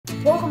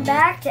Welcome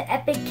back to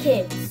Epic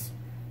Kids.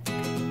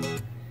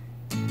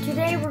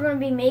 Today we're going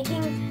to be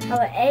making how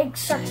an egg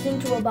sucks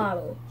into a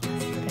bottle. We're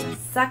going to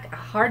suck a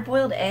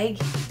hard-boiled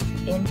egg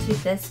into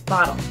this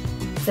bottle.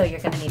 So you're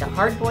going to need a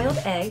hard-boiled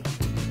egg.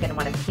 You're going to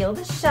want to peel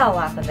the shell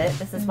off of it.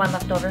 This is one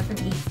left over from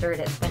Easter.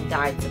 It's been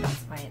dyed, so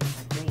that's why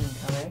it's a green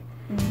color.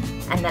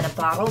 And then a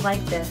bottle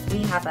like this.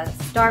 We have a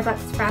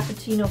Starbucks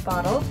Frappuccino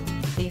bottle.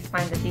 Please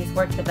find that these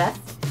work the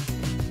best.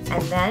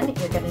 And then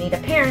you're going to need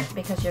a parent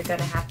because you're going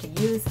to have to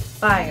use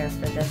fire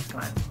for this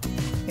one.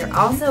 You're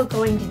also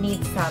going to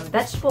need some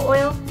vegetable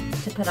oil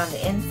to put on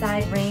the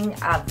inside ring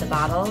of the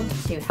bottle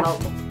to help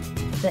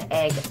the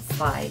egg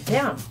slide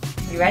down.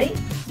 You ready?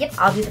 Yep.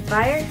 I'll do the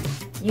fire,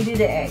 you do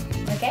the egg.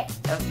 Okay.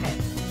 Okay.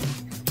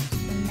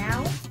 So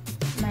now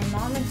my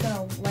mom is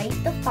going to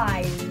light the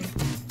fire.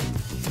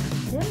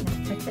 Good.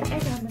 Put the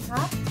egg on the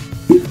top.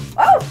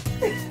 Oh!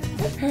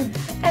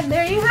 And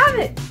there you have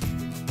it.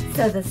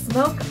 So the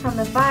smoke from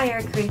the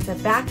fire creates a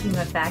vacuum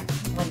effect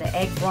when the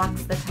egg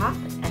blocks the top,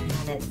 and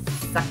then it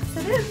sucks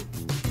it in.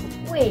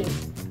 Wait.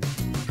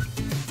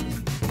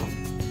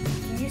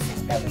 Do you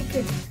think that we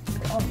could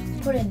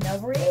put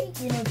another egg,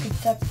 could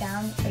suck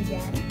down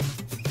again?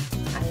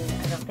 I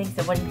don't think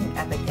so. What do you think,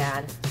 Epic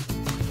Dad?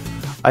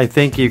 I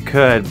think you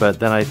could, but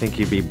then I think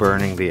you'd be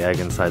burning the egg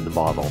inside the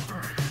bottle.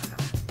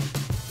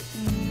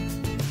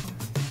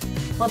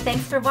 Well,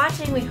 thanks for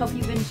watching. We hope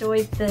you've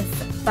enjoyed this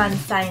fun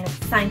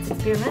science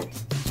experiment.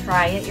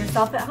 Try it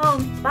yourself at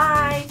home.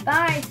 Bye.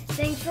 Bye.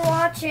 Thanks for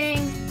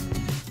watching.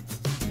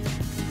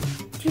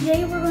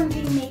 Today we're going to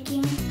be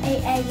making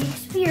an egg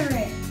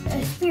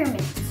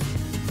experiment.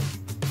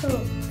 So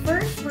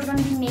first we're going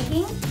to be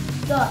making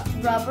the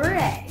rubber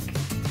egg.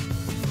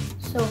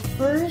 So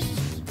first...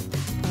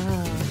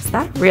 Is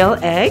that real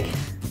egg?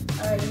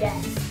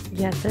 Yes.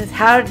 Yes, it is.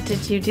 How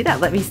did you do that?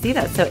 Let me see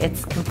that. So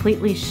it's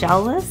completely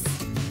shellless?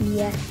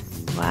 Yes.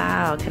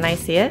 Wow, can I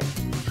see it?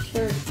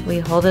 Sure. We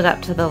hold it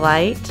up to the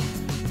light.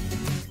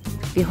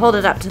 If you hold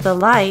it up to the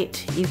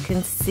light, you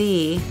can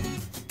see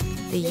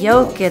the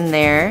yolk in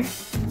there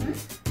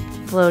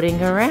floating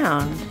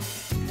around.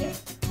 Yep.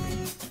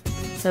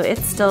 So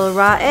it's still a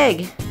raw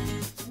egg.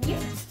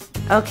 Yep.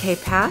 Okay,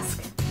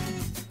 Pask.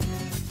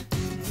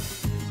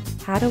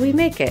 How do we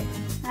make it?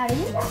 How do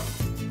you do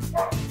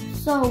that?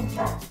 So,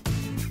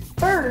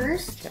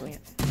 first,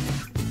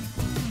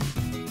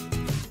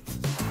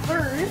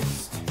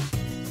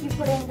 you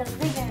put in the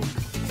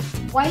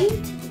white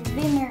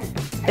vinegar.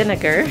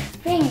 Vinegar.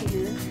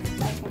 Vinegar,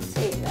 if I can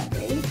say it that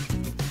way.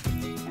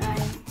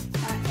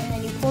 And then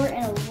you pour it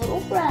in a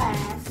little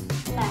glass,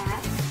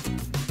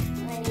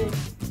 and then you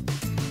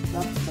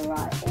drop the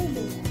raw egg in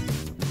there.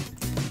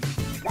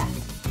 That.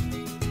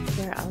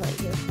 Here, I'll let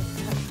you put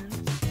that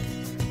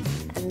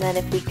one. And then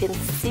if we can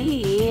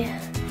see,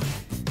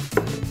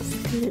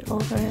 scoot it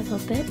over a little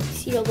bit.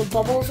 See all the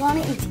bubbles on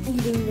it? It's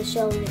eating the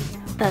shell right now.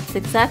 That's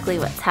exactly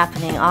what's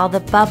happening. All the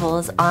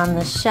bubbles on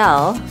the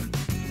shell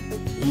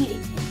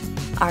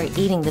are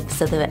eating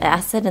so the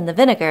acid and the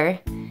vinegar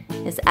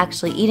is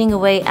actually eating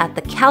away at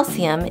the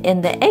calcium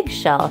in the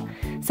eggshell.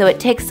 So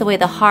it takes away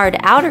the hard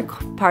outer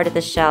part of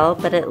the shell,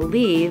 but it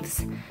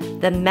leaves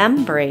the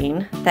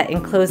membrane that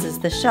encloses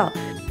the shell.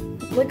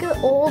 Look at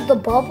all the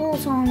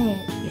bubbles on it.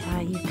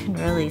 Yeah, you can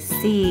really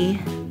see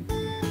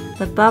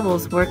the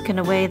bubbles working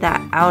away that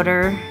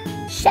outer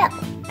shell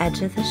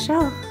edge of the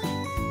shell.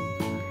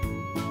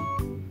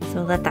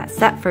 So let that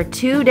set for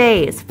 2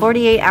 days,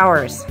 48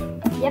 hours.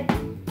 Yep.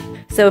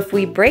 So if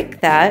we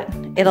break that,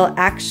 it'll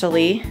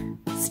actually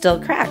still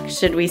crack.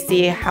 Should we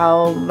see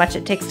how much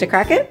it takes to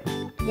crack it?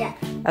 Yeah.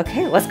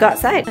 Okay, let's go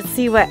outside. Let's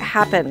see what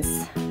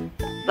happens.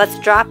 Let's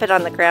drop it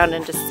on the ground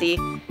and just see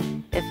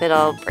if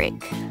it'll break.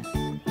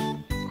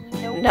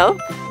 Nope. Nope?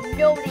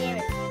 No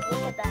damage.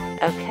 Look at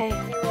that. Okay.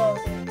 0.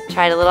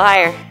 Try it a little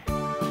higher.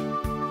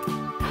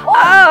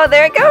 Oh,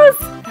 there it goes.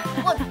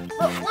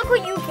 Look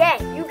what you get.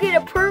 You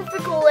get a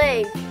perfect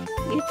egg.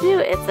 You do.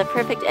 It's a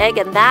perfect egg,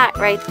 and that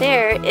right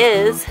there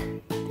is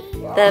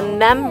the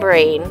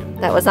membrane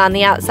that was on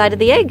the outside of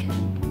the egg.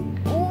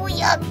 Oh,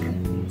 yuck.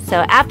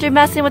 So after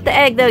messing with the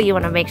egg, though, you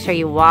want to make sure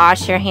you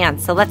wash your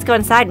hands. So let's go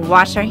inside and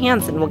wash our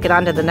hands, and we'll get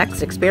on to the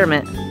next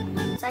experiment.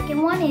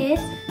 Second one is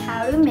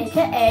how to make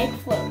an egg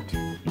float.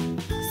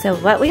 So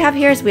what we have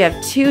here is we have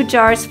 2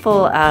 jars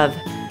full of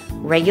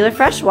regular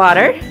fresh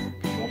water,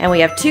 and we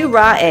have 2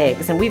 raw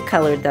eggs, and we've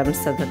colored them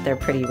so that they're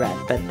pretty red,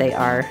 but they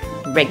are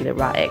regular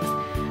raw eggs.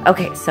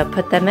 Okay, so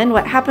put them in.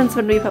 What happens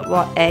when we put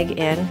egg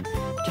in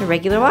to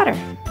regular water?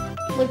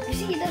 Look, you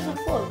see it doesn't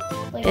float.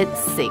 It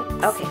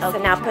sinks. Okay, so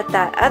now put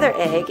that other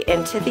egg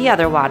into the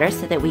other water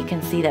so that we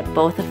can see that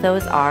both of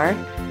those are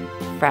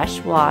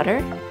fresh water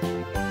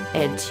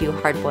and 2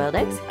 hard-boiled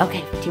eggs.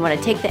 Okay, do you want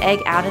to take the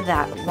egg out of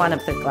that one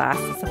of the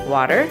glasses of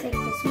water? Take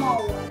the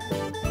small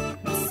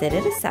one. Sit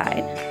it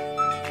aside.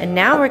 And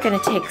now we're going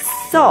to take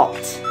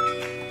salt.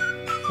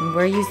 And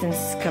we're using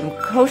some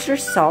kosher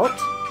salt.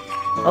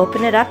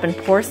 Open it up and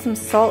pour some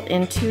salt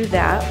into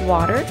that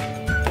water.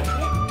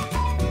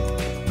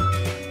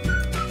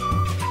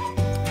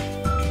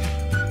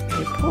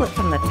 You pull it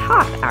from the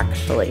top,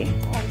 actually.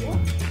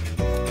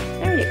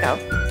 There you go.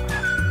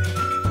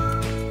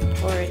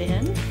 Pour it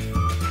in.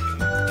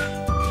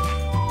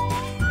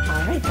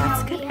 All right,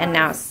 that's good. And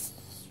now,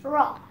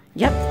 straw.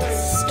 Yep,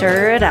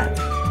 stir it up.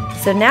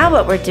 So now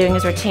what we're doing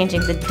is we're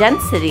changing the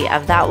density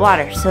of that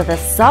water. So the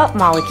salt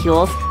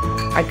molecules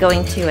are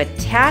going to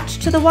attach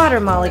to the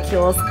water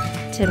molecules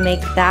to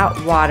make that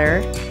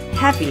water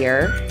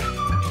heavier.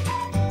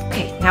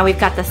 Okay, now we've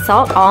got the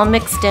salt all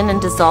mixed in and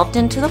dissolved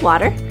into the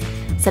water.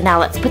 So now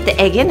let's put the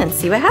egg in and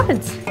see what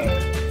happens.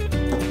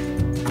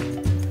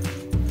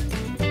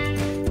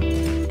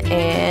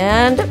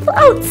 And it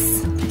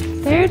floats.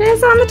 There it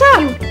is on the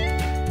top.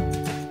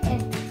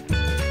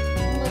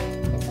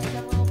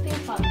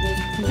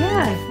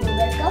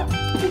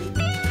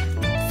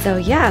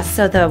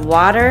 So the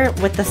water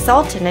with the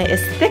salt in it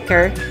is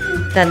thicker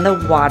than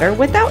the water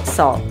without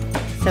salt.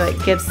 So it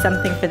gives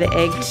something for the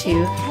egg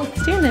to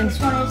stand in. This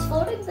one is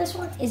floating, this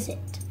one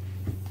isn't.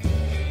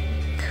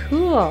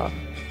 Cool.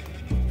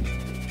 Do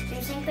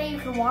you think that you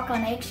can walk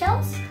on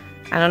eggshells?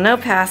 I don't know,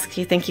 Pask.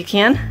 You think you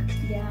can?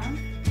 Yeah.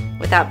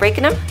 Without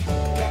breaking them?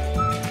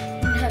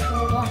 Yeah. You have to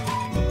hold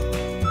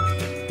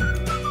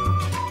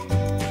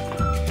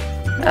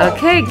on.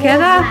 Okay,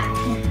 get up.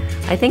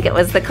 I think it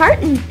was the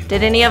carton.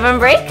 Did any of them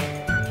break?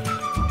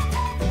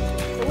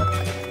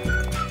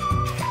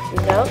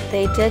 No,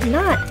 they did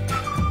not.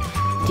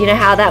 Do you know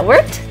how that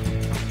worked?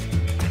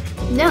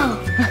 No.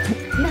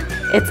 No.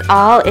 It's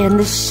all in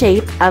the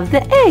shape of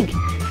the egg.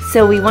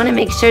 So we want to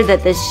make sure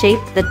that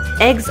the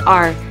eggs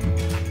are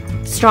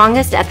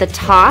strongest at the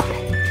top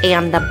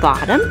and the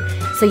bottom.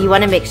 So you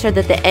want to make sure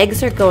that the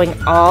eggs are going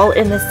all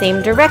in the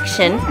same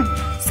direction.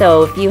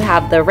 So if you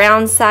have the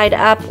round side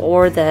up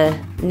or the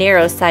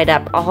narrow side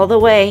up all the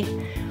way,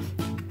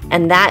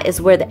 and that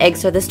is where the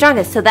eggs are the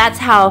strongest. So that's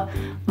how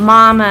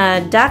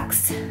mama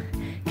ducks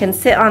can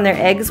sit on their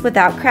eggs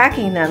without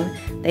cracking them.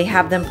 They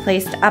have them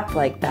placed up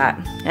like that.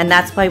 And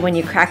that's why when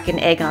you crack an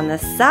egg on the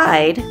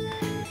side,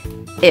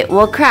 it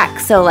will crack.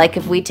 So like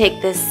if we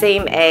take this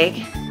same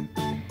egg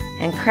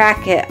and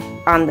crack it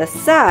on the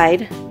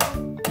side,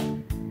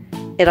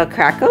 it'll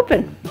crack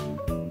open.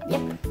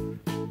 Yep.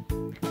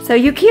 So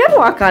you can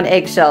walk on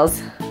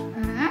eggshells.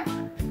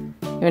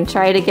 You want to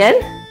try it again?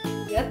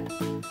 Yep.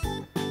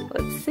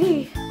 Let's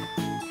see.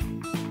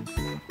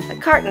 The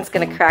carton's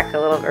going to crack a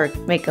little or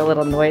make a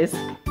little noise.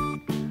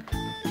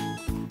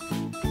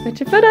 Put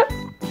your foot up.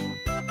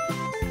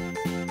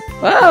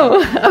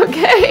 Whoa,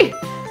 okay.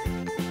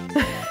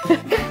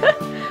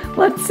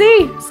 Let's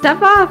see.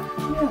 Step off.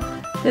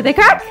 Did they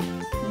crack?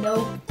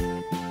 Nope.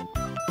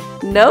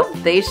 Nope,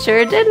 they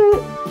sure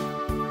didn't.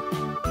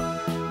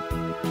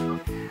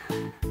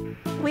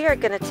 We are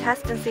going to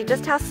test and see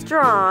just how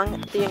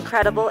strong the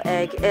incredible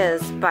egg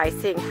is by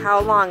seeing how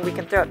long we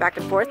can throw it back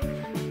and forth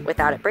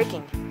without it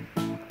breaking.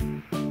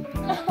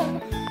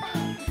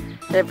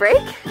 Did it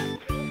break?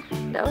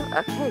 No?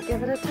 Okay,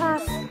 give it a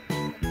toss.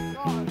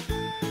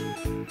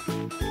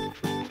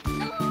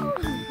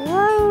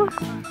 Whoa.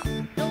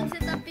 Don't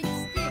hit that big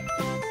stick.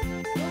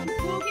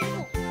 Don't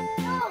careful.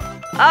 No.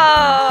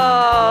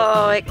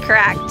 Oh, it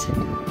cracked.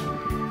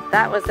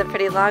 That was a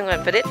pretty long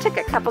one, but it took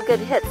a couple good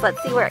hits.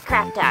 Let's see where it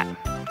cracked at.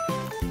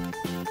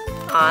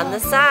 On the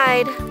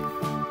side.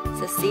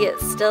 So see,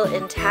 it's still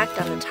intact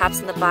on the tops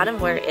and the bottom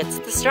where it's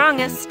the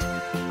strongest.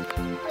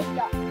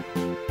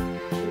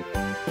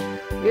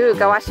 Ooh,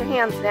 go wash your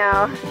hands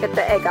now. Get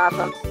the egg off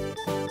them.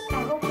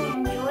 I hope you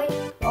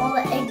enjoyed all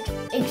the egg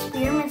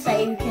experiments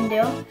that you can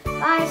do.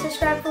 Bye,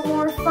 subscribe for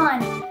more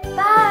fun.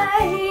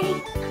 Bye!